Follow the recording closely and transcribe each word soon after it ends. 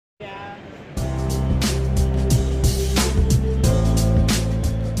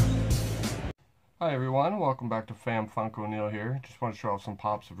Hi everyone, welcome back to Funko Neil here. Just want to show off some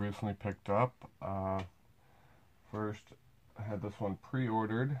pops I've recently picked up. First, I had this one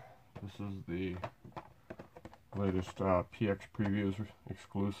pre-ordered. This is the latest PX Previews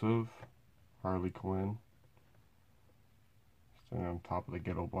exclusive, Harley Quinn. Standing on top of the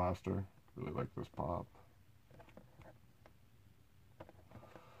Ghetto Blaster. Really like this pop.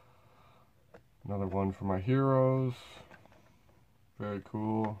 Another one for my heroes. Very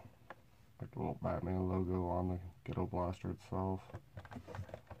cool. Like the little Batman logo on the Ghetto Blaster itself.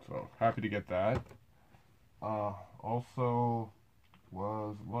 So happy to get that. Also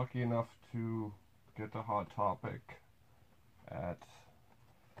was lucky enough to get the Hot Topic at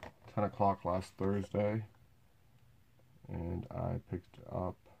 10 o'clock last Thursday. And I picked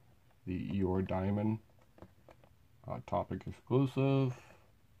up the Eeyore Diamond Hot Topic exclusive.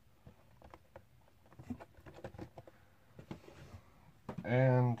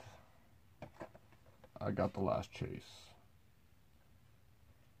 And I got the last chase.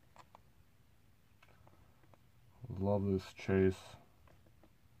 Love this chase.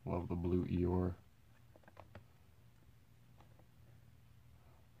 Love the blue Eeyore.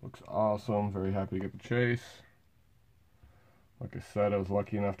 Looks awesome. Very happy to get the chase. Like I said, I was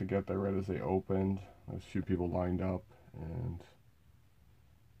lucky enough to get there right as they opened. There's a few people lined up, and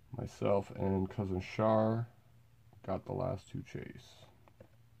myself and cousin Shar got the last two chase.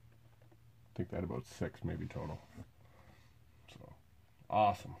 I think they had about 6 maybe total. So,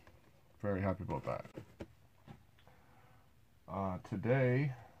 awesome. Very happy about that.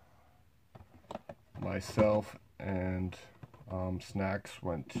 Today, myself and Snacks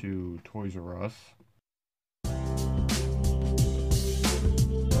went to Toys R Us.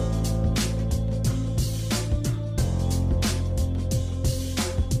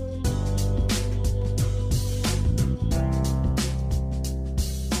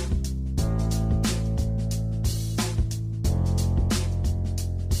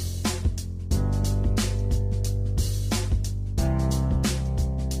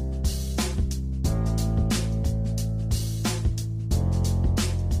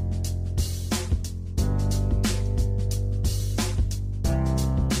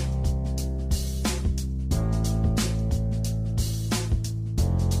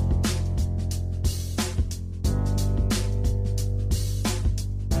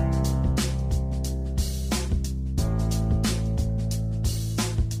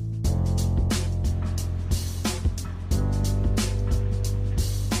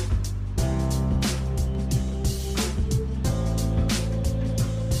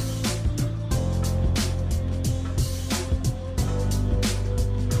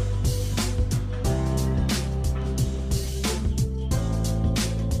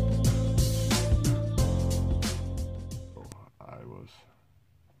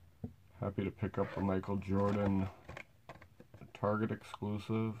 Happy to pick up the Michael Jordan Target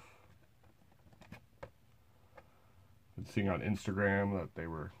exclusive. Been seeing on Instagram that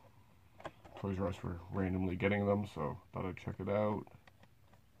Toys R Us were randomly getting them, so thought I'd check it out.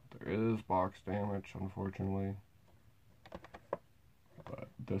 There is box damage, unfortunately, but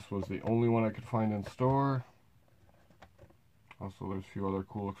this was the only one I could find in store. Also, there's a few other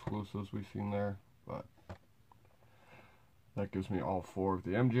cool exclusives we've seen there, but that gives me all 4 of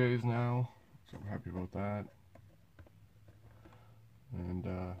the MJs now, so I'm happy about that. And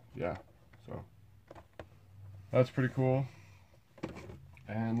yeah, so that's pretty cool.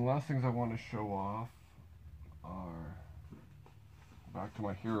 And the last things I want to show off are back to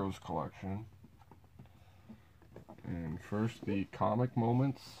my Heroes collection. And first, the comic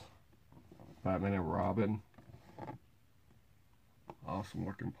moments. Batman and Robin. Awesome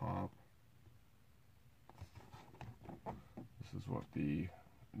looking pop. This is what the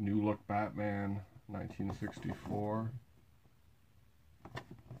New Look Batman 1964.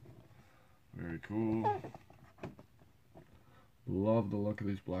 Very cool. Love the look of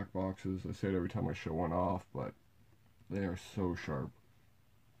these black boxes. I say it every time I show one off, but they are so sharp.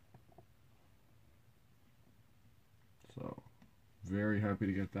 So, very happy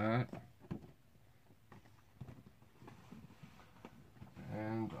to get that.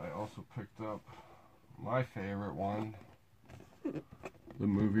 And I also picked up my favorite one. The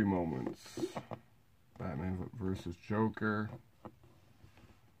movie moments. Batman versus Joker.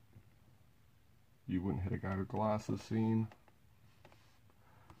 You wouldn't hit a guy with glasses scene.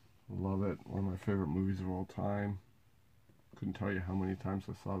 Love it. One of my favorite movies of all time. Couldn't tell you how many times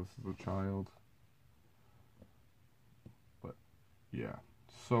I saw this as a child. But yeah,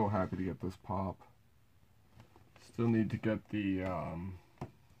 so happy to get this pop. Still need to get the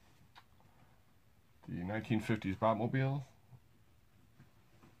 1950s Batmobile.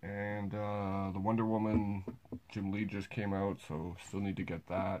 And the Wonder Woman Jim Lee just came out, so still need to get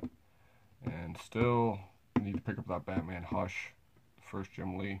that. And still need to pick up that Batman Hush, the first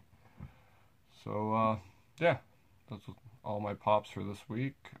Jim Lee. So, yeah, that's all my pops for this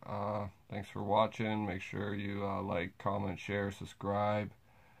week. Thanks for watching. Make sure you like, comment, share, subscribe.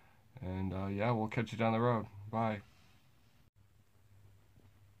 And yeah, we'll catch you down the road. Bye.